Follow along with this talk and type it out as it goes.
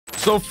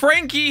So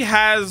Franky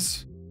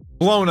has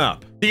blown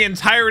up the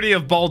entirety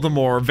of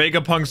Baltimore,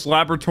 Vegapunk's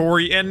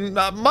laboratory, and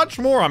much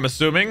more, I'm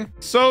assuming.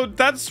 So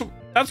that's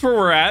where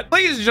we're at.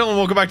 Ladies and gentlemen,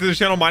 welcome back to the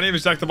channel. My name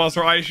is JackTheBus,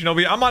 or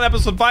ishinobi. I'm on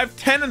episode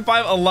 510 and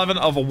 511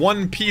 of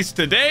One Piece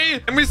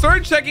today. And we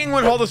started checking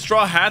with all the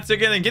Straw Hats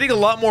again and getting a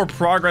lot more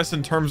progress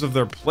in terms of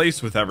their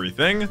place with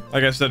everything.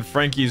 Like I said,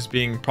 Franky's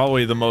being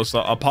probably the most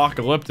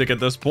apocalyptic at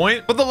this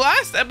point. But the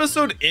last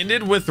episode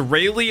ended with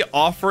Rayleigh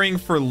offering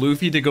for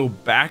Luffy to go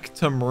back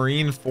to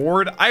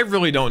Marineford. I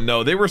really don't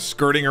know. They were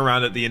skirting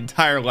around it the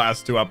entire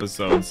last 2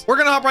 episodes. We're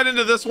gonna hop right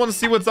into this one,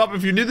 see what's up.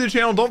 If you're new to the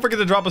channel, don't forget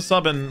to drop a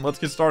sub and let's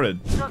get started.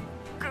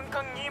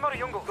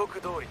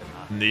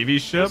 Navy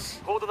ship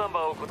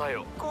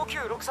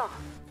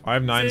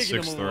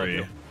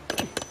 5963.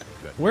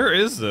 Where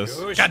is this?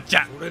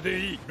 Gotcha.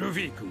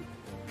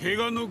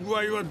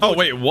 Oh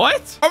wait,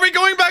 what? Are we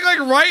going back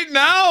like right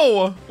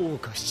now?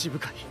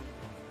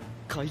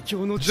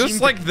 Just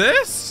like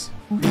this?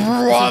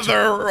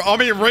 Brother, I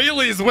mean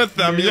Rayleigh's with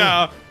them,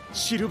 yeah.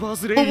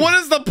 But what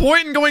is the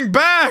point in going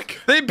back?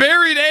 They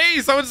buried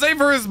Ace. I would say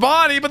for his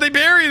body, but they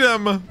buried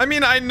him. I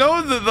mean, I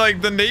know that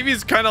like the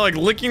Navy's kind of like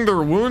licking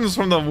their wounds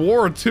from the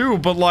war too,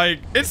 but like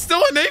it's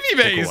still a Navy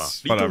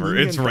base. Whatever,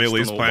 it's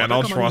Rayleigh's plan.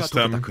 I'll trust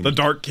him. The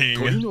Dark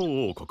King.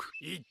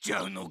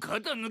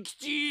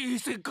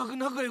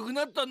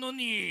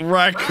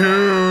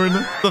 Raccoon.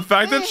 The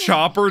fact that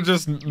Chopper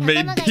just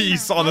made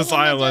peace on this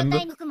island.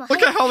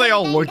 Look at how they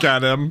all look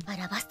at him.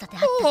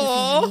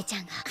 Aww.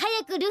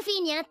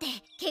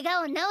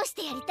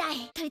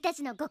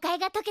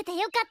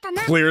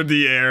 Cleared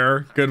the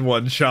air. Good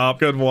one, Chop.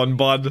 Good one,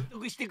 bud.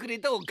 His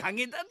little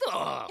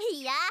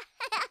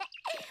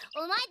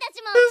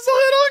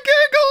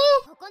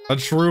giggle. A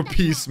true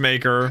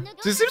peacemaker.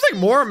 So it seems like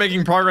more are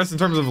making progress in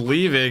terms of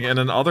leaving, and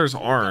then others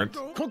aren't.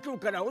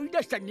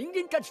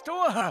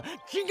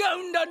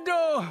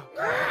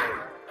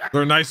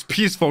 They're nice,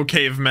 peaceful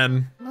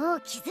cavemen.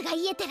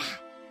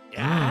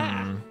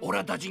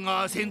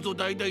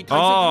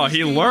 Oh,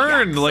 he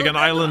learned like an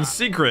island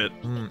secret.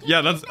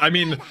 Yeah, that's, I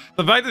mean,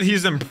 the fact that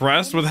he's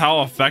impressed with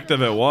how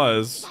effective it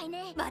was.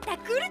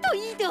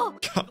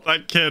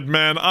 That kid,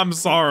 man, I'm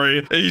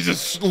sorry. He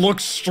just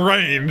looks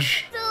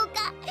strange.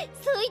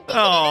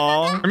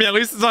 Oh, I mean, at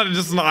least it's not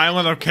just an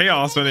island of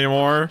chaos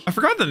anymore. I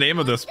forgot the name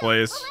of this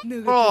place.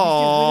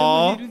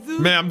 Oh,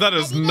 ma'am, that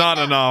is not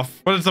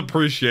enough, but it's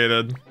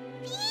appreciated.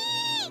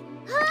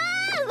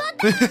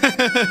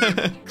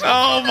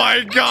 Oh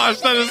my gosh,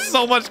 that is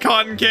so much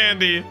cotton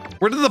candy.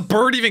 Where did the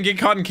bird even get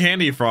cotton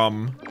candy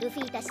from?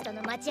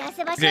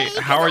 Okay,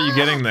 how are you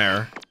getting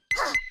there?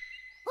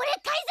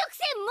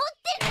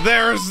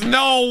 There's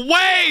no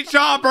way,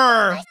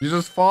 Chopper! You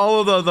just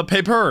follow the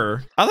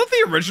paper. I thought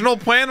the original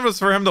plan was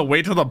for him to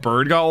wait till the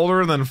bird got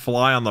older and then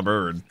fly on the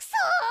bird.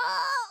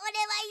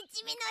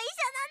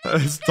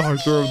 It's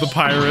Doctor of the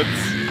Pirates.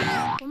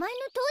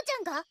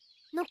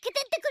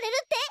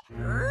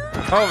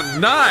 Oh,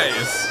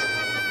 nice.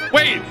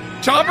 Wait,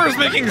 Chopper's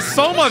making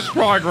so much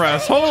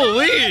progress.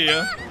 Holy.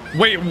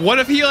 Wait, what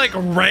if he like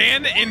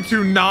ran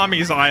into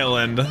Nami's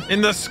island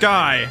in the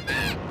sky?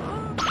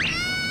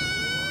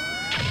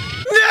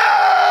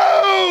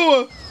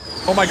 No!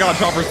 Oh my God,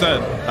 Chopper's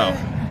dead. Oh,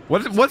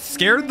 what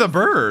scared the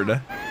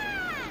bird?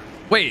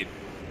 Wait.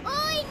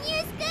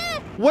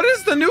 What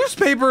is the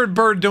newspaper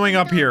bird doing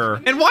up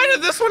here? And why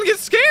did this one get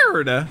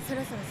scared?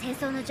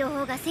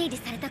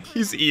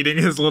 He's eating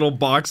his little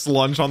box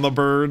lunch on the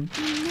bird.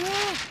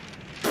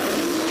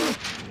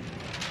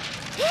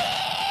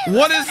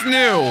 What is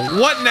new?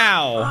 What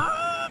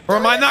now? Or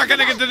am I not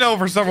gonna get to know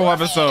for several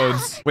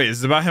episodes? Wait,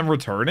 is it about him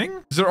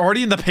returning? Is it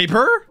already in the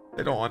paper?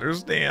 I don't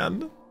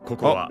understand.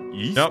 Oh,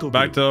 yep,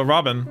 back to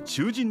Robin.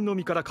 She's been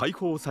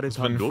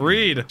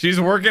freed. She's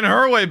working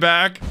her way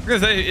back. I was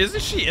gonna say,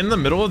 isn't she in the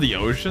middle of the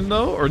ocean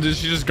though? Or did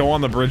she just go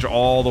on the bridge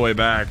all the way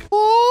back?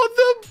 Oh,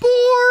 the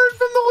board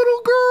from the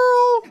little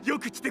girl.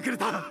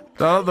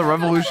 Oh, the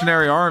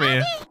Revolutionary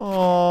Army.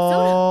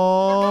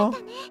 Oh.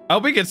 I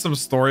hope we get some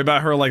story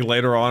about her like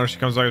later on, or she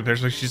comes back with a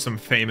picture like she's some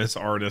famous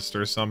artist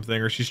or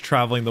something, or she's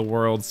traveling the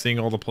world, seeing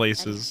all the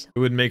places. It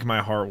would make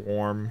my heart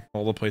warm.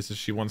 All the places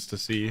she wants to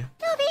see.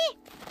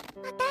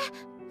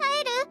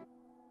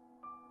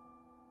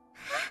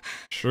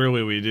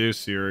 Surely we do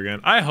see her again.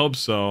 I hope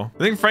so. I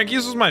think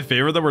Franky's was my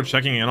favorite that we're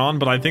checking in on,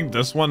 but I think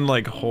this one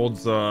like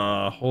holds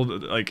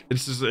like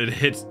it's just, it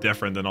hits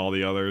different than all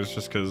the others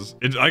just because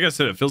it, like I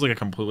said, it feels like a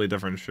completely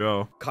different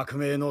show.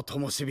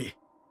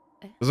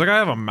 Does that guy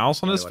have a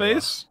mouse on his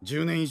face?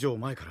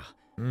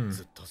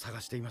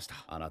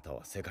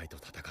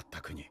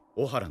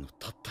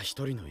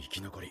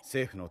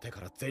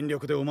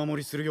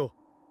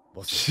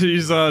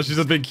 She's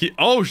a big key.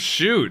 Oh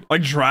shoot,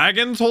 like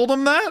Dragon told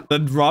him that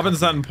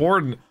Robin's not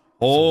important.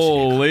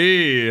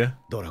 Holy, I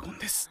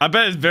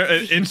bet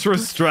it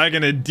interests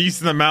Dragon a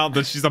decent amount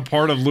that she's a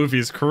part of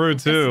Luffy's crew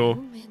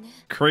too.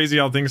 Crazy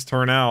how things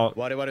turn out.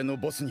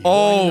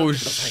 Oh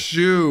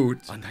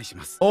shoot,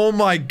 oh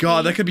my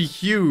God, that could be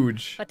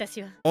huge.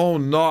 Oh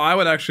no, I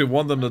would actually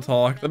want them to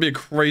talk. That'd be a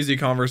crazy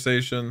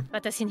conversation.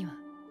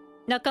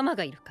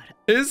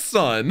 His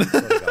son.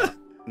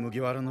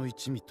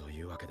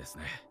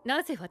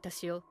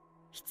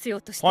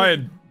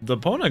 Why the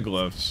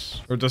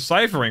poneglyphs? Or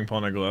deciphering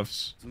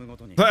poneglyphs?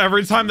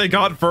 Every time they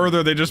got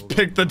further, they just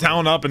picked the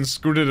town up and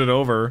scooted it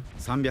over.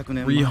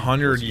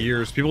 300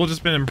 years. People have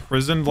just been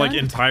imprisoned like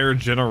entire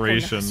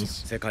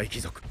generations.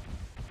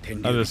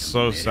 That is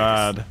so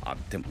sad.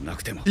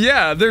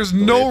 Yeah, there's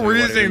no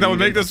reasoning that would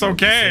make this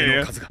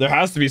okay. There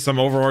has to be some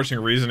overarching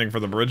reasoning for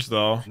the bridge,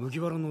 though.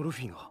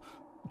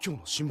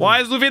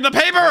 Why is Luffy in the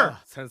paper?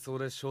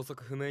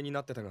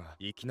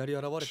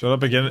 Shut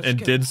up again and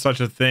did such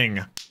a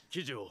thing.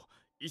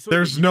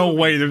 There's no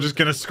way they're just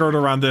gonna skirt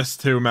around this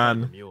too,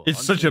 man.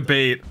 It's such a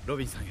bait.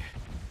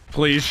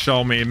 Please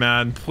show me,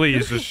 man.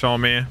 Please just show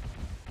me.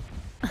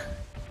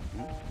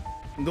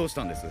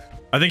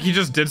 I think he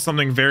just did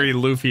something very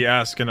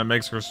Luffy-esque and it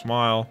makes her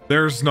smile.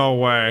 There's no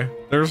way.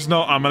 There's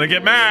no... I'm gonna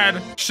get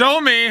mad.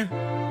 Show me.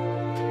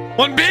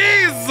 One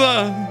Piece!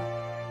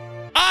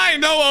 I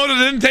know Oda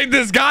didn't take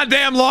this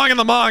goddamn long in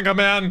the manga,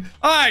 man.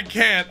 I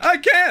can't.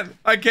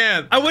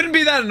 I wouldn't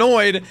be that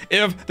annoyed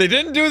if they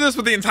didn't do this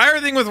with the entire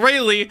thing with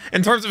Rayleigh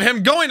in terms of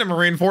him going to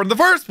Marineford in the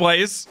first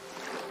place.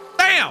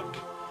 Damn.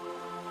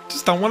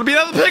 Just don't want to be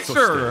out of the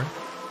picture.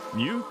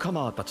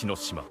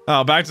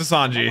 Oh, back to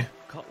Sanji.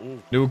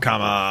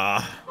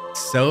 Newcomer.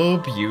 So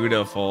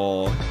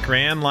beautiful.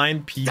 Grand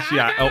Line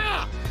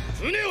PGI.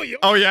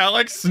 Oh yeah,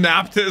 like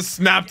snapped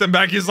him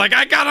back. He's like,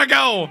 I gotta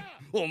go.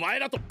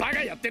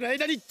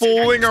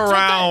 Fooling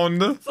around.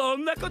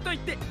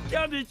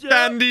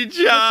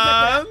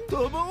 Candy-chan.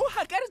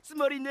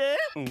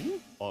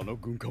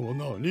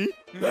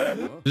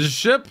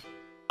 Ship.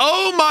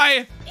 Oh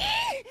my.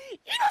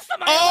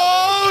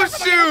 Oh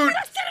shoot.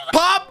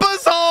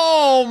 Papa's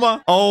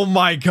home. Oh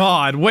my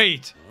god.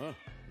 Wait.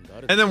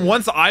 And then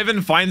once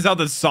Ivan finds out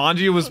that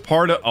Sanji was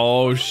part of...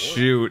 Oh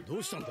shoot.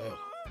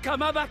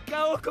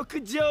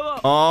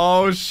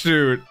 Oh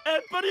shoot.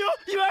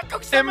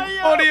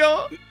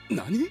 Emporio.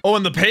 Oh,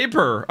 in the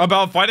paper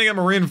about fighting at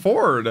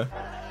Marineford.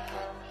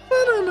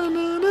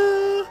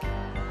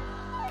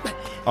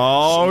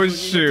 Oh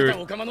shoot.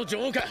 He's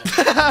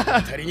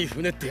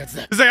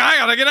like, I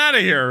gotta get out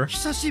of here.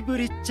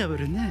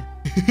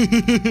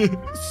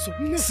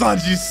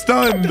 Sanji's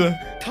stunned.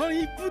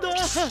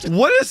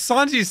 What is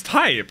Sanji's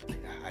type?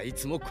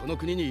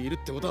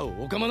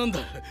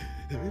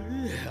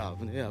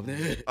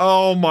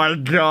 Oh my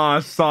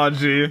gosh,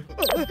 Sanji.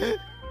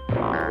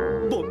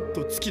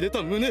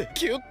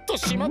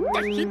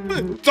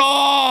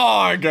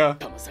 Dog!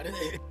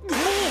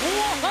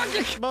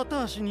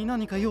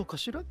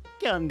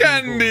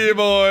 Candy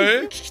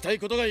boy!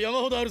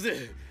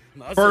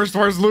 First,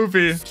 where's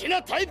Luffy?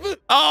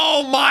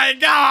 Oh my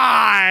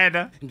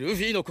god!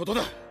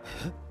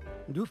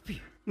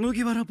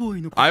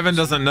 Ivan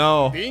doesn't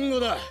know.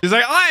 He's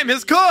like, I'm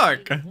his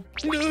cook!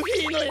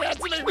 Luffy!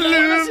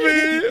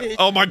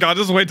 Oh my god,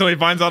 just wait till he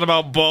finds out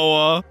about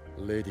Boa.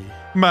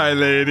 My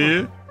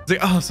lady. He's like,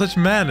 oh, such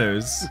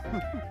manners.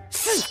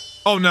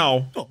 Oh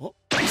no.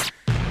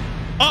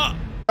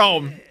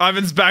 Oh,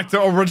 Ivan's back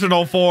to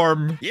original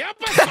form.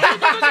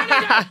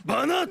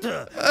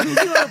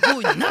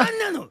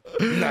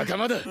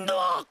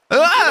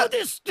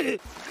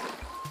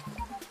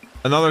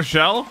 Another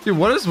shell? Dude,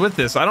 what is with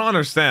this? I don't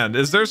understand.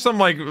 Is there some,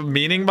 like,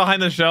 meaning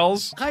behind the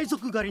shells?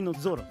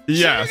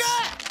 Yes.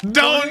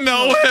 Don't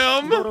know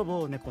him!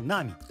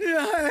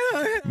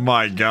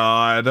 My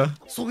god.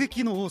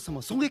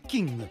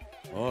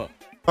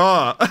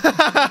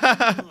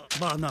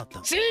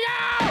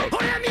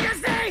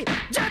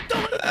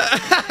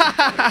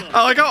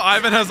 I like how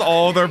Ivan has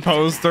all their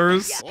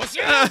posters.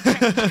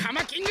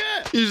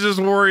 He's just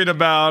worried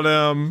about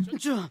him.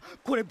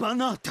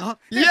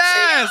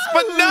 Yes,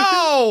 but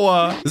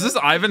no! Is this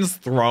Ivan's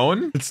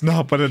throne? It's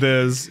not, but it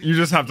is. You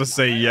just have to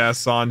say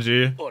yes,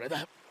 Sanji.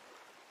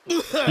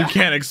 You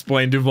can't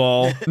explain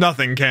Duval.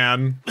 Nothing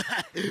can.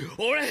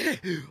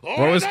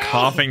 Bro is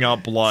coughing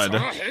up blood.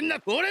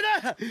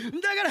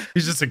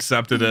 He's just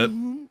accepted it.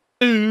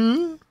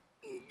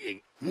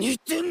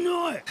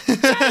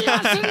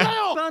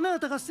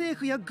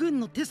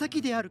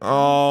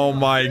 Oh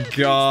my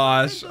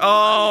gosh.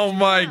 Oh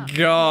my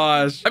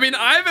gosh. I mean,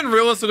 Ivan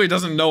realistically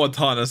doesn't know a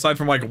ton aside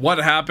from like what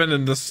happened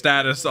and the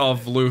status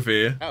of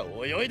Luffy.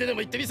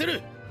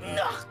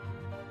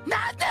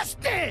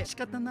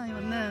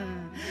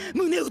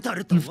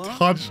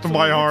 Touched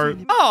my heart.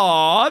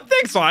 Aw,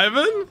 thanks,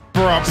 Ivan.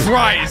 For a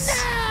price.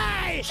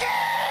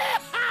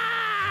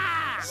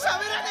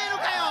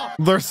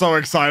 They're so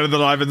excited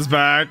that Ivan's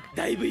back.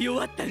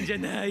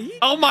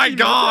 Oh my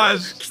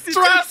gosh!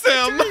 Stress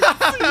him!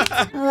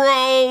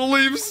 Bro,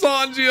 leave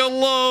Sanji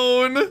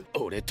alone!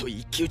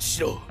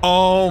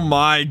 Oh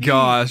my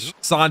gosh.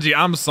 Sanji,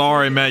 I'm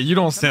sorry, man. You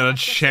don't stand a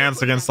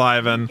chance against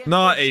Ivan.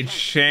 Not a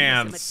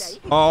chance.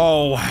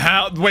 Oh,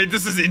 hell. Wait,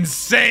 this is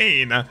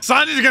insane.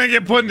 Sanji's gonna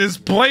get put in his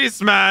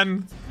place,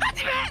 man.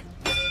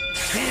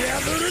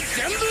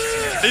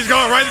 He's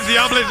going right to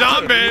Diable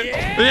Jambe.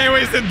 He ain't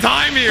wasting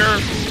time here.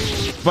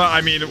 But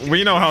I mean,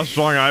 we know how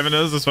strong Ivan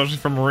is, especially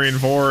from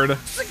Marineford.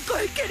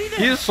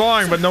 He's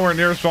strong, but nowhere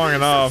near strong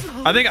enough.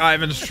 I think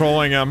Ivan's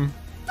trolling him.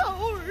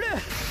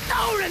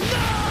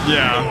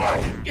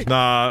 Yeah.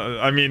 Nah,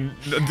 I mean,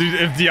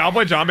 dude, if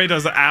Diablo Jambe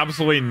does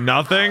absolutely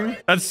nothing,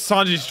 that's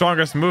Sanji's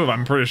strongest move,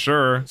 I'm pretty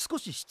sure.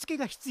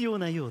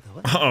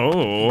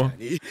 Oh.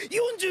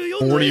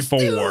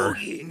 44.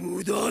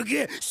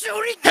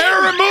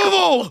 Hair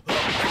removal!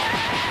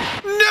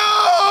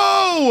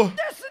 No!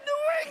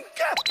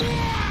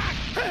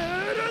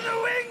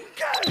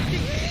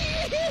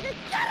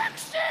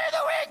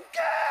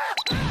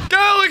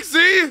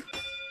 Galaxy!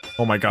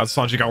 Oh my god,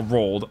 Sanji got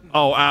rolled.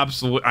 Oh,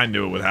 absolutely. I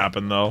knew it would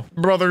happen, though.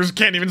 Brothers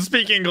can't even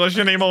speak English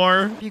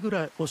anymore.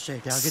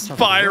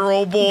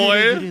 Spiral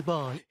boy.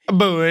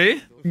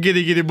 Boy.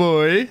 Giddy giddy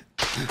boy.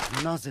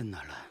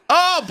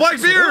 Oh,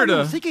 Blackbeard!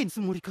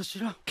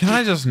 Can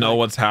I just know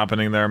what's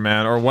happening there,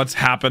 man? Or what's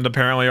happened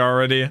apparently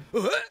already?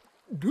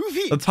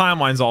 The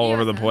timeline's all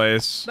over the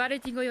place.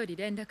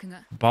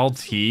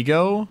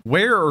 Baltigo?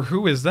 Where or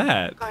who is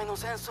that?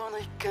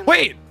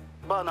 Wait!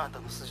 Yeah,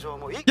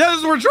 this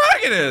is where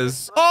Dragon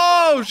is!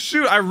 Oh,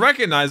 shoot, I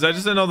recognize it. I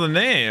just didn't know the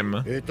name.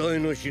 Oh,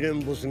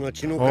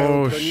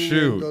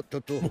 shoot.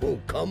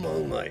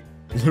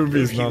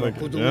 Luffy's not a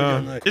good,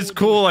 yeah. It's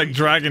cool, like,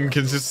 Dragon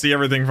can just see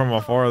everything from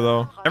afar,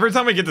 though. Every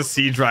time we get to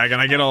see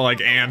Dragon, I get all, like,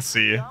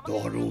 antsy.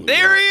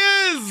 There he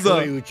is!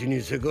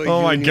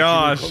 Oh my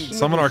gosh.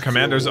 Some of our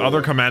commanders,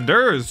 other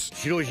commanders.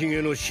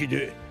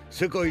 It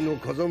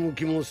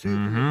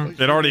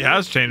already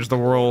has changed the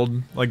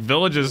world. Like,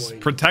 villages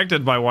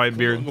protected by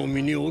Whitebeard.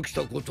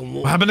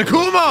 What happened to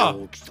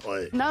Kuma?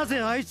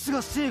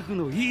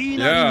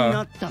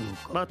 Yeah.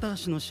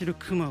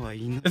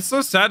 It's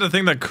so sad to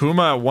think that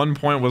Kuma at one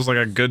point was like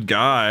a good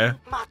guy.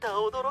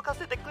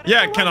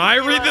 Yeah, can I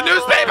read the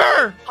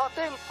newspaper?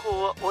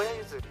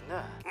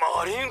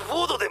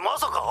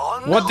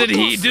 What did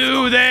he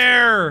do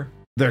there?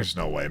 There's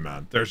no way,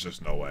 man. There's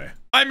just no way.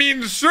 I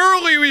mean,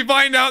 surely we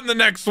find out in the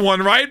next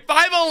one, right?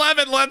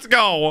 511, let's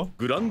go.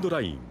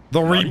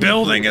 The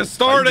rebuilding has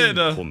started.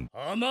 Oh,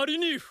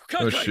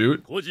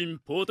 shoot.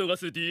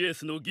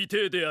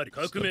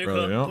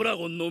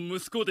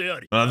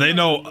 They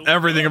know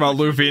everything about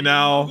Luffy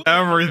now.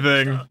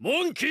 Everything.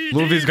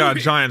 Luffy's got a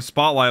giant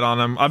spotlight on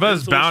him. I bet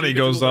his bounty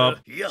goes up.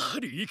 Yeah,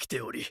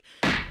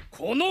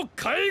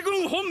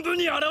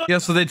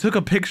 so they took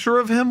a picture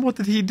of him? What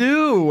did he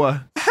do? I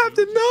have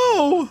to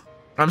know.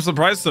 I'm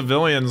surprised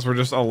civilians were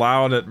just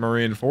allowed at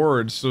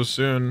Marineford so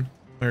soon.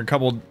 Like a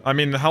couple, I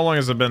mean, how long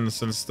has it been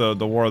since the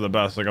War of the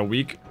Best? Like a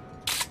week?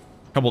 A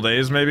couple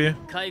days, maybe? An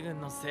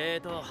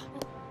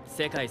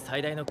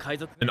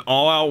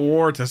all-out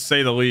war, to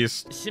say the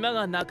least.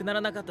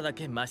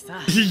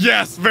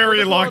 Yes,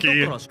 very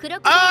lucky.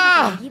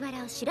 Ah!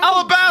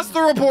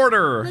 Alabaster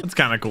reporter! That's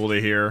kind of cool to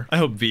hear. I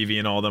hope Vivi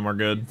and all of them are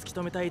good.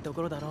 They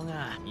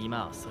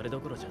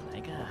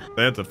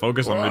have to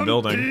focus on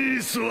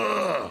rebuilding.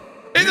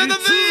 It's in the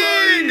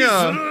thing!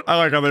 I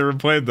like how they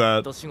replayed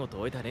that.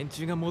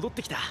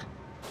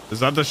 Is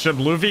that the ship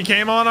Luffy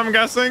came on, I'm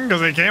guessing?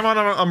 Because they came on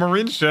a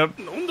marine ship.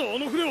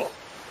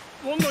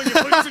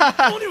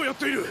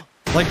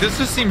 Like, this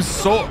just seems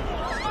so...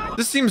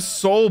 This seems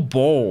so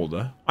bold.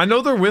 I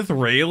know they're with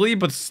Rayleigh,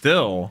 but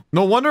still.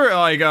 No wonder,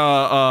 like,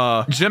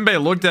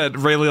 Jinbei looked at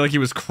Rayleigh like he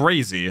was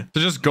crazy to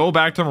just go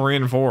back to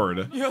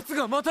Marineford.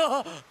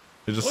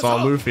 They just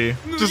saw Luffy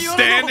just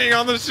standing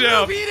on the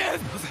ship.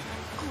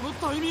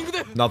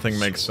 Nothing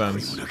makes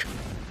sense.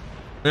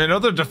 I know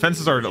their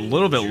defenses are a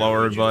little bit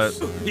lowered, but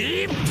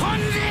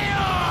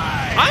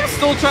I'm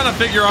still trying to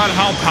figure out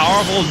how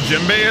powerful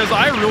Jinbei is.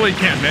 I really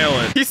can't nail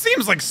it. He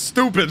seems like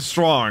stupid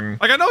strong.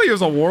 Like, I know he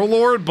was a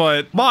warlord,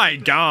 but my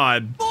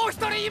god.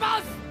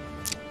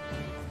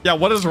 Yeah,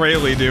 what does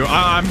Rayleigh do?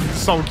 I'm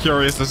so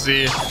curious to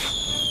see.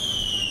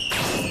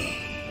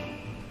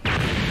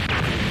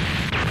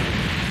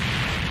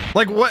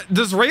 Like, what?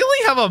 Does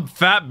Rayleigh have a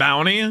fat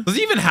bounty? Does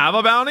he even have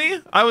a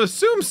bounty? I would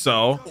assume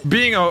so,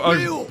 being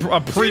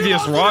a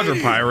previous Roger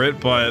pirate,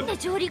 but... I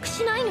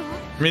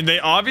mean, they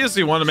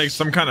obviously want to make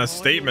some kind of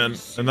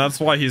statement, and that's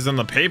why he's in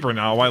the paper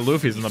now, why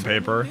Luffy's in the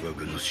paper.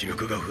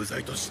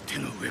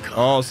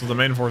 Oh, so the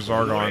main forces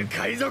are gone.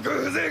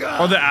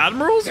 Are the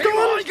admirals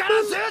gone?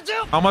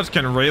 How much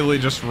can Rayleigh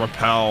just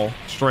repel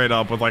straight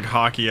up with, like,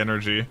 hockey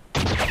energy?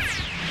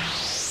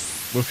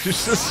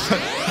 Luffy's just...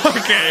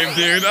 Okay,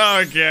 dude,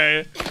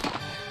 okay.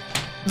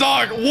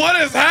 Dog,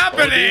 what is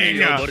happening?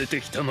 What?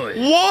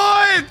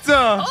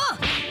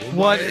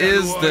 What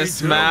is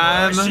this,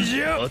 man? This is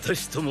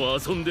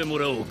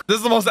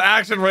the most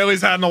action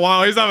Rayleigh's had in a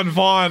while. He's having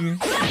fun.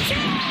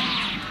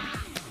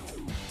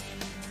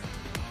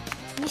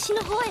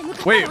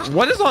 Wait,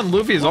 what is on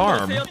Luffy's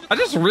arm? I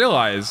just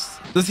realized.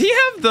 Does he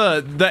have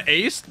the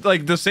ace,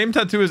 like the same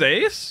tattoo as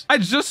Ace? I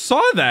just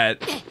saw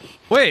that.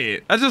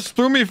 Wait, that just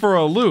threw me for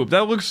a loop.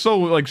 That looks so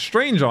like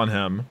strange on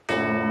him.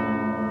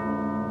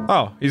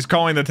 Oh, he's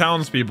calling the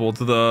townspeople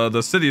to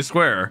the city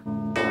square.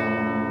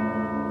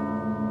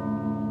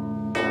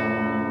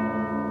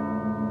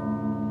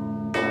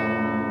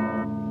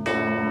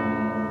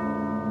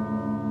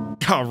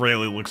 God,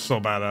 Rayleigh looks so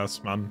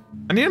badass, man.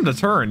 I need him to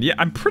turn. Yeah,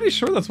 I'm pretty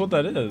sure that's what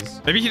that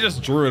is. Maybe he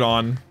just drew it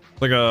on.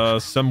 Like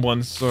a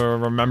semblance or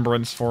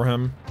remembrance for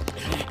him.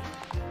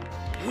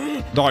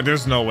 Dog,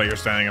 there's no way you're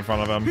standing in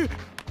front of him.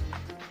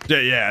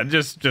 Yeah,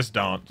 just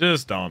don't.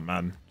 Just don't,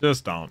 man.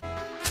 Just don't.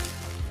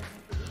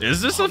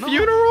 Is this a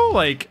funeral?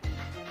 Like...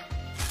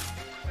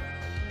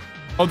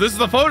 Oh, this is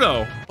the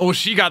photo. Oh,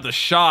 she got the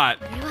shot.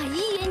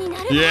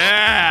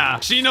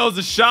 Yeah, she knows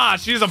the shot.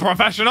 She's a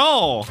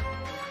professional.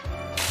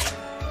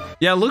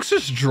 Yeah, it looks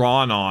just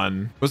drawn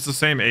on. What's the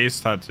same ace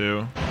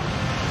tattoo?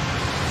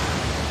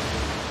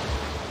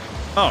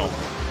 Oh.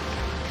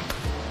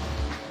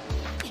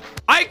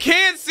 I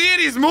can't see it.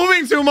 He's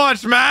moving too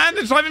much, man.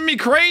 It's driving me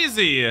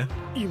crazy. Yeah,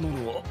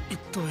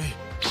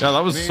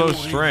 that was so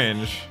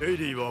strange.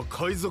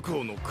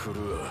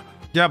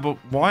 Yeah, but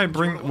why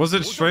bring... Was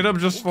it straight up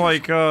just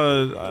like,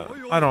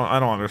 I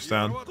don't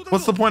understand.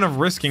 What's the point of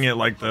risking it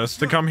like this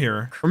to come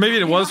here? Or maybe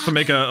it was to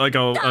make a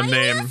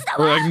name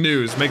or like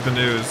news, make the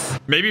news.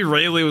 Maybe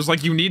Rayleigh was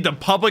like, you need the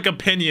public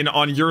opinion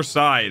on your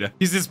side.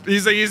 He's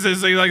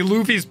like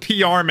Luffy's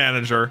PR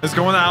manager. It's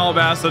going to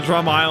Alabasta,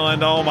 Drum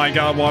Island. Oh my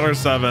God, Water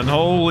 7.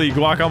 Holy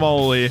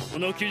guacamole.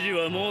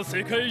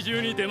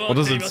 What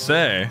does it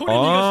say?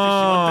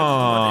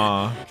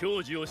 Oh.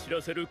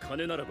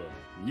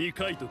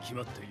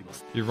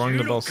 You rung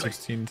the bell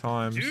 16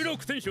 times.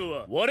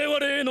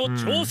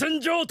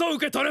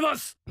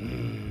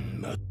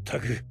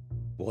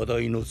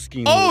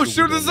 Oh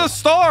shoot, this is a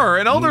star,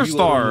 an elder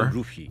star.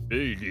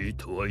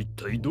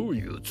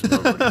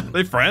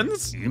 They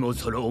friends?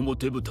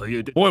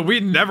 Boy, we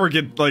never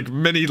get like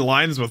many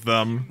lines with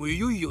them. What,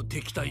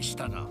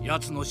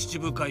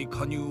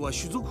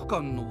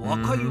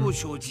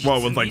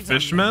 with like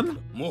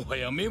fishmen?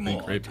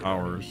 Great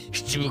powers.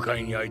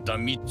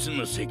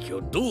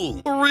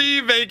 3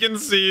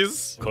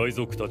 vacancies.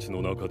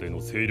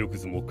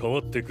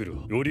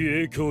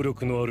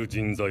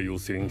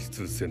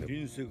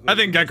 I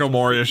think Gecko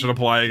Moria should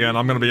apply again.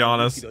 I'm gonna be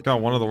honest.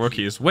 Got one of the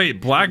rookies. Wait,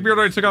 Blackbeard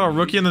already took out a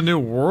rookie in the New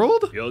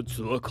World? Who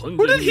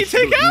did he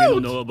take out?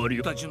 Lead over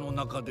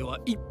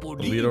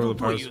the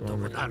Pirates.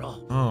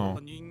 Oh.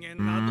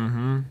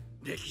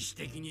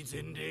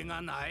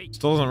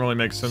 Still doesn't really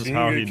make sense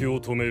how he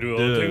did.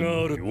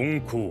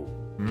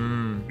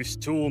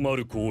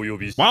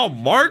 Wow,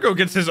 Marco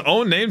gets his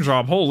own name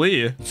drop.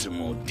 Holy.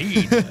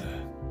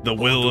 The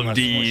will of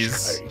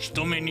D's.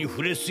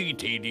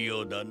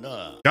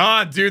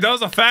 God, dude, that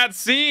was a fat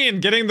scene.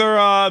 Getting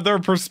their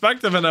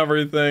perspective and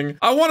everything.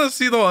 I want to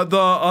see the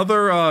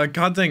other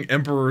goddamn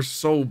emperor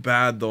so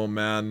bad though,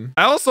 man.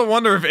 I also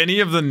wonder if any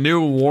of the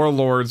new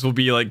warlords will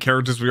be like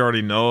characters we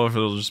already know, if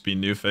it'll just be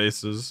new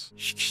faces.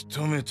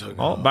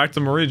 Oh, back to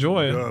Marie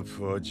Joy.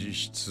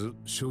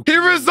 He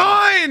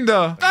resigned.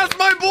 That's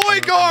my boy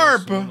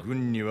Garp.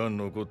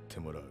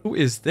 Who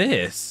is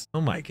this? Oh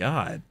my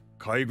God.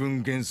 Oh,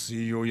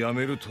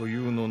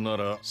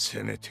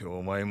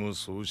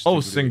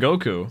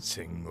 Sengoku.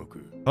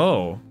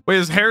 Oh, wait,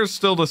 his hair's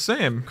still the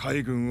same.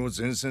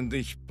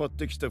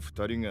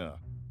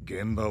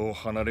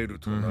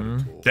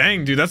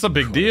 Dang, dude, that's a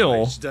big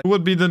deal. Who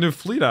would be the new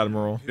fleet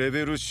admiral?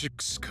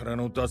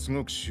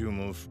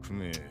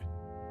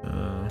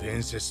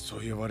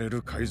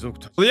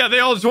 Well, yeah, they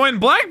all joined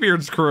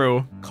Blackbeard's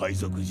crew.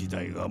 It's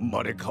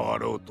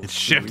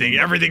shifting.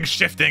 Everything's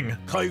shifting.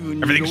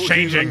 Everything's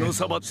changing.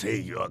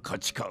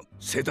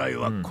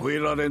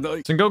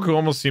 Sengoku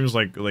almost seems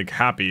like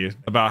happy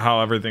about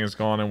how everything is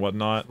going and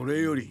whatnot.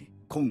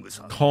 Kong.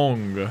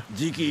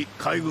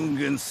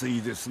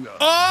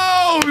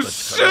 Oh,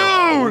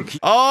 shoot!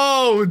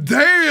 Oh,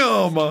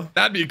 damn!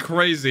 That'd be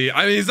crazy.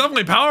 I mean, he's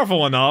definitely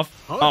powerful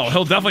enough. Oh,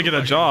 he'll definitely get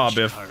a job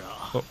if...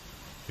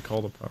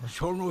 Call the power.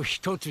 That's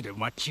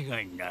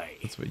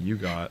what you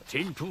got.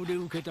 Wait,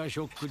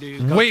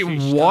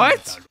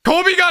 what?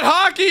 Kobe got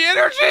hockey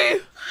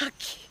energy?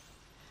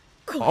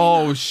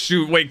 Oh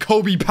shoot, wait,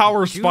 Kobe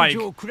power spike.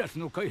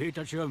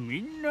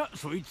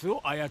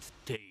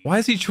 Why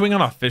is he chewing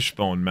on a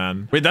fishbone,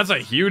 man? Wait, that's a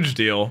huge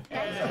deal.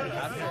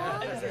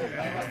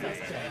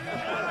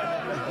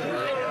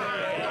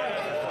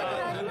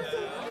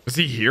 Does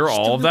he hear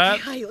all of that?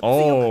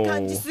 Oh.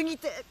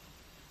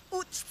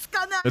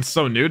 It's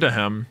so new to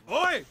him.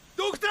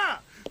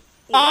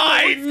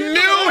 I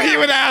knew he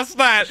would ask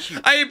that.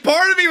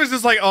 Part of me was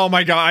just like, oh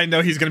my God, I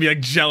know he's gonna be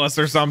like jealous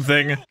or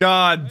something.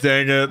 God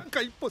dang it.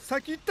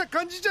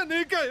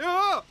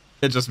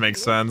 It just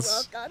makes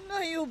sense. And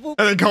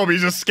then Kobe's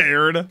just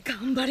scared.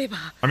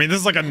 I mean, this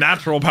is like a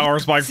natural power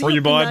spike for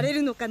you, bud.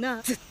 Him?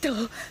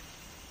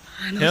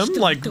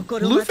 Like,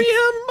 Luffy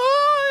him?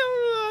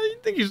 I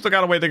think he's still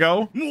got a way to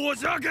go.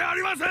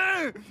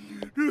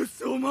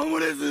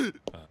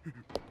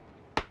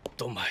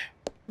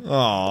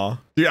 Aw.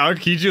 Dude,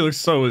 Aokiji looks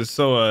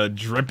so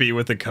drippy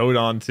with the coat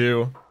on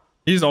too.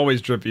 He's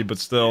always drippy, but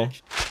still.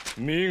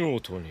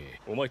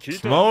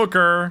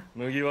 Smoker.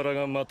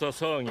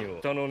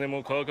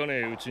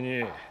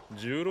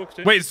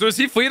 Wait, so is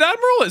he fleet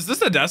admiral? Is this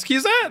the desk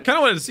he's at? Kind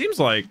of what it seems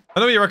like.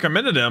 I know you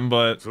recommended him,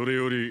 but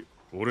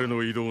俺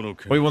の移動の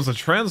Wait, he wants to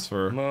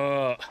transfer.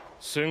 まあ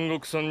戦国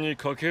さんに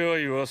掛け合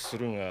いはす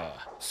るが、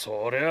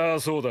そりゃ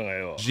そうだが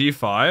よ。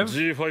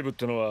G5? G5 っ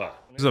てのは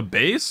Is a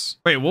base?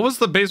 Wait, what was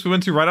the base we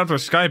went to right after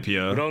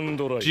Skypiea? グラン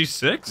ドライン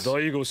G6?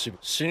 第5支部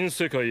新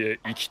世界へ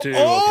生きている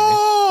わけね。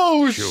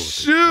 Oh,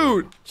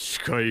 shoot!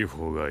 近い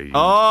方がいい。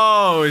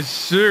 Oh,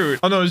 shoot.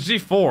 Oh, no, it's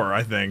G4,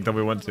 I think, that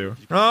we went to.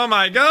 Oh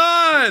my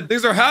god!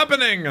 Things are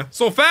happening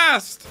so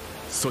fast!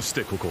 そし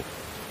てここ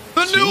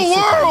The new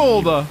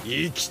world!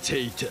 生きて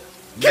いた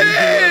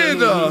Kid!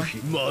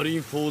 マリ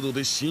ンフォード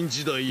で新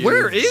時代へ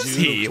Where is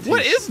he?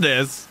 What is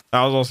this?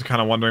 I was also kind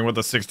of wondering what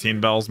the 16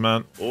 bells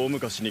meant. 大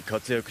昔に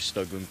活躍し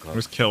た軍艦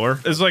Where's Killer?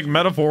 Is it like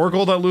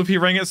metaphorical that Luffy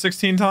rang it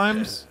 16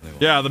 times?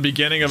 Yeah, the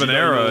beginning of an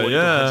era, 始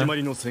yeah. ま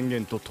りの宣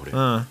言と取れ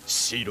Uh,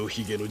 白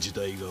ひげの時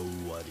代が終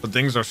わり but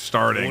things are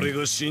俺 starting.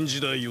 が新時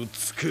代を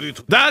作る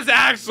と That's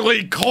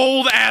actually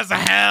cold as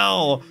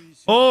hell!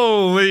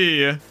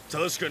 Holy.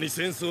 確かに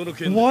戦争の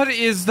件 What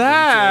is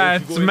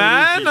that,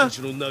 man?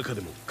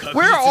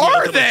 Where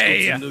are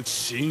they?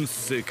 新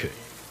世界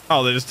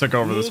Oh, they just took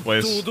over this も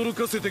っと place. 驚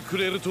かせてく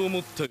れると思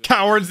った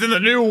Cowards in the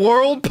new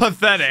world?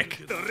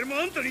 Pathetic. 誰も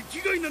あんたに危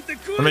害なんて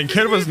加 I mean,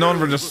 Kid was known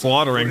for just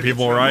slaughtering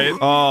people, right?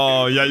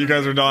 Oh, yeah, you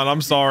guys are done.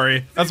 I'm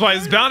sorry. That's why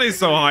his bounty's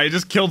so high. He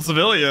just killed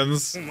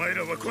civilians. お前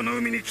らはこの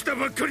海に来た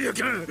ばっかりや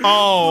けん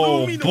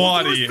Oh,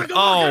 buddy.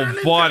 Oh,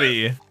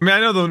 buddy. I mean,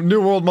 I know the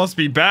new world must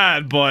be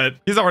bad, but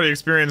he's already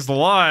experienced a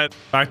lot.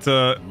 Back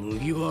to...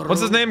 What's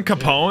his name?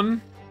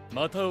 Capone?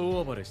 また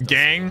大暴れした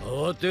Gang?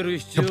 慌てる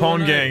必要は Capone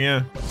ない gang,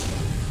 yeah.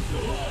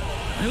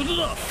 淀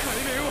だ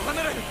海面を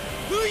離れ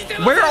浮いて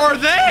ま Where are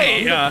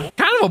they?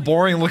 Kind of a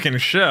boring looking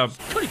ship. し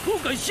っかり後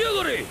悔しや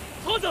がれ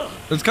まだ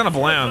It's kind of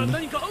bland.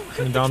 何か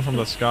Coming down from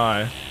the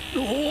sky.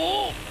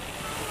 おお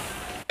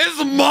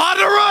Is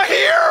Madara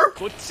here?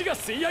 こっちが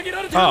吸い上げ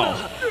られてるん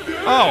だ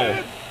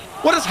Oh.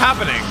 What is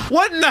happening?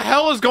 What in the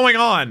hell is going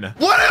on?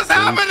 What is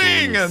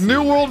happening?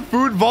 New World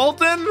Food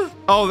Vaulton?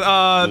 Oh,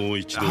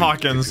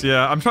 Hawkins,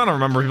 yeah. I'm trying to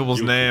remember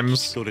people's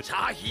names.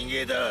 茶ひ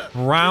げだ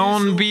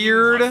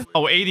Brownbeard?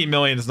 Oh, 80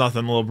 million is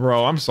nothing, little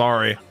bro. I'm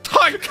sorry.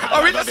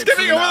 Are we just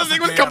skipping over the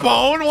thing with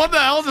Capone? What the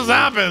hell just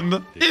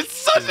happened? It's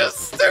such a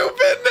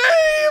stupid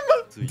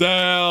name!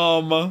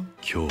 Damn.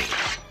 今日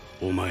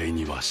お前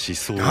には思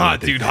想 God,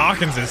 dude,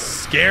 Hawkins is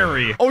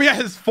scary. Oh, yeah,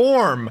 his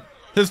form.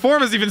 His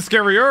form is even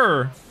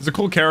scarier. He's a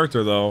cool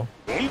character, though.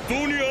 本当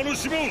にあの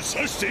島を指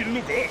している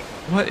のか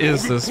What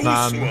is this,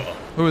 man?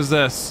 Who is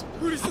this?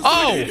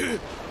 Oh!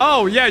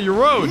 Oh, yeah,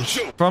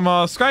 Yoroge from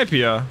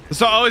Skypiea.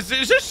 So it's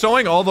just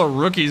showing all the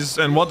rookies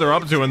and what they're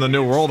up to in the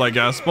new world, I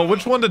guess. But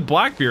which one did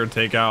Blackbeard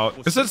take out?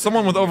 It said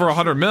someone with over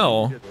 100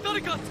 mil. 誰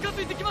か近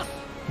づいてきます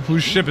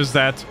Whose ship is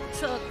that?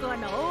 そこ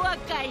のお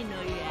若いの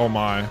や Oh,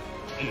 my. な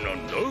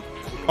んだ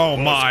Oh,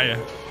 my.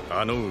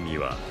 あの海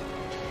は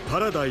パ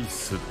ラダイ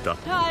スだ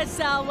母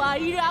さんは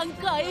いらん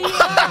かいや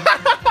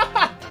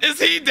Is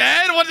he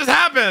dead? What just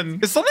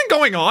happened? Is something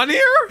going on here?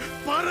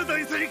 パラダ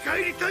イスに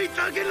帰りたい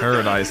だけだ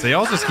Paradise. They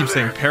all just keep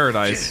saying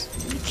paradise.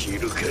 生き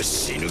るか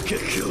死ぬか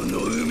今日の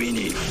海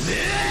に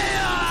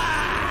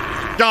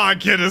God,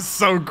 Kid is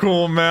so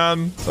cool,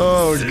 man.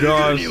 Oh,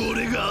 gosh.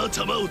 俺が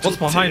頭を What's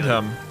behind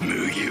him?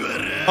 麦わ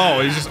ら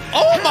Oh, he's just...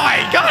 Oh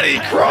my god, he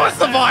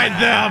crucified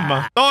them!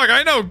 Dog,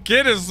 I know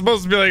Kid is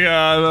supposed to be like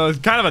a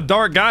kind of a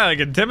dark guy, like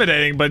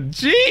intimidating, but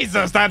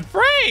Jesus, that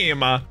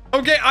frame!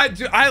 Okay,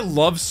 I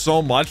love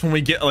so much when we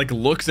get like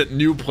looks at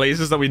new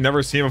places that we've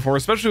never seen before,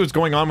 especially what's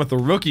going on with the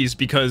rookies,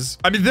 because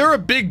I mean they're a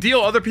big deal.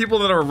 Other people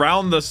that are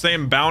around the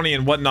same bounty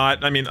and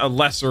whatnot, I mean a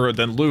lesser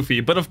than Luffy,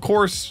 but of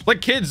course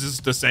like Kid's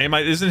is the same.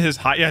 Isn't his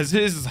high? Yeah, his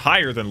is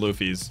higher than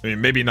Luffy's. I mean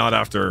maybe not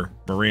after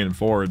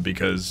Marineford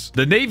because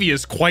the Navy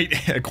is quite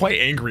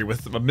angry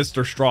with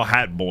Mr. Straw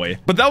Hat Boy.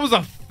 But that was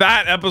a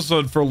fat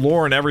episode for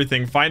lore and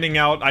everything. Finding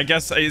out, I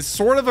guess, a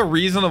sort of a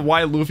reason of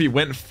why Luffy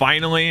went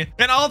finally.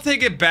 And I'll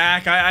take it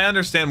back. I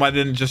understand why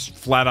they didn't just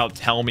flat out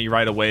tell me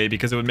right away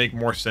because it would make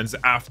more sense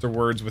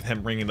afterwards with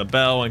him ringing the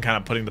bell and kind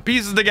of putting the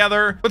pieces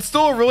together. But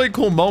still a really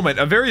cool moment,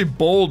 a very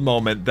bold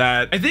moment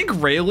that I think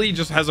Rayleigh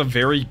just has a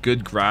very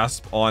good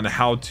grasp on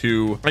how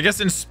to, I guess,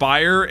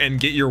 inspire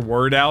and get your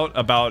word out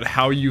about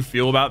how you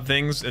feel about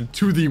things and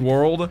to the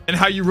world and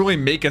how you really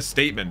make a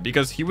statement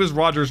because he was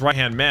Roger's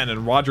right-hand man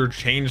and Roger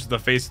changed the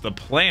face of the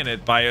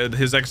planet by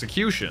his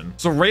execution.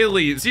 So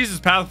Rayleigh sees his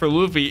path for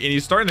Luffy and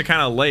he's starting to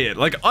kind of lay it,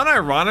 like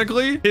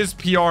unironically his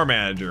PR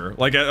manager,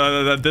 like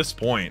at this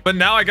point. But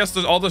now I guess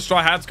all the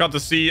Straw Hats got to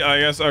see, I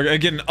guess,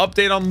 get an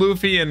update on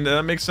Luffy, and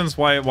that makes sense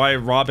why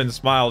Robin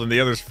smiled and the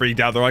others freaked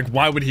out. They're like,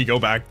 why would he go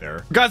back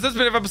there? Guys, that's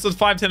been it for episodes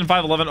 5, 10, and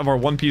 5, 11 of our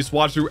One Piece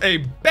watch through, a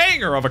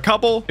banger of a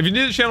couple. If you're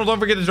new to the channel, don't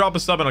forget to drop a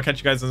sub and I'll catch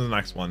you guys in the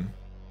next one.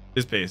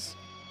 Peace.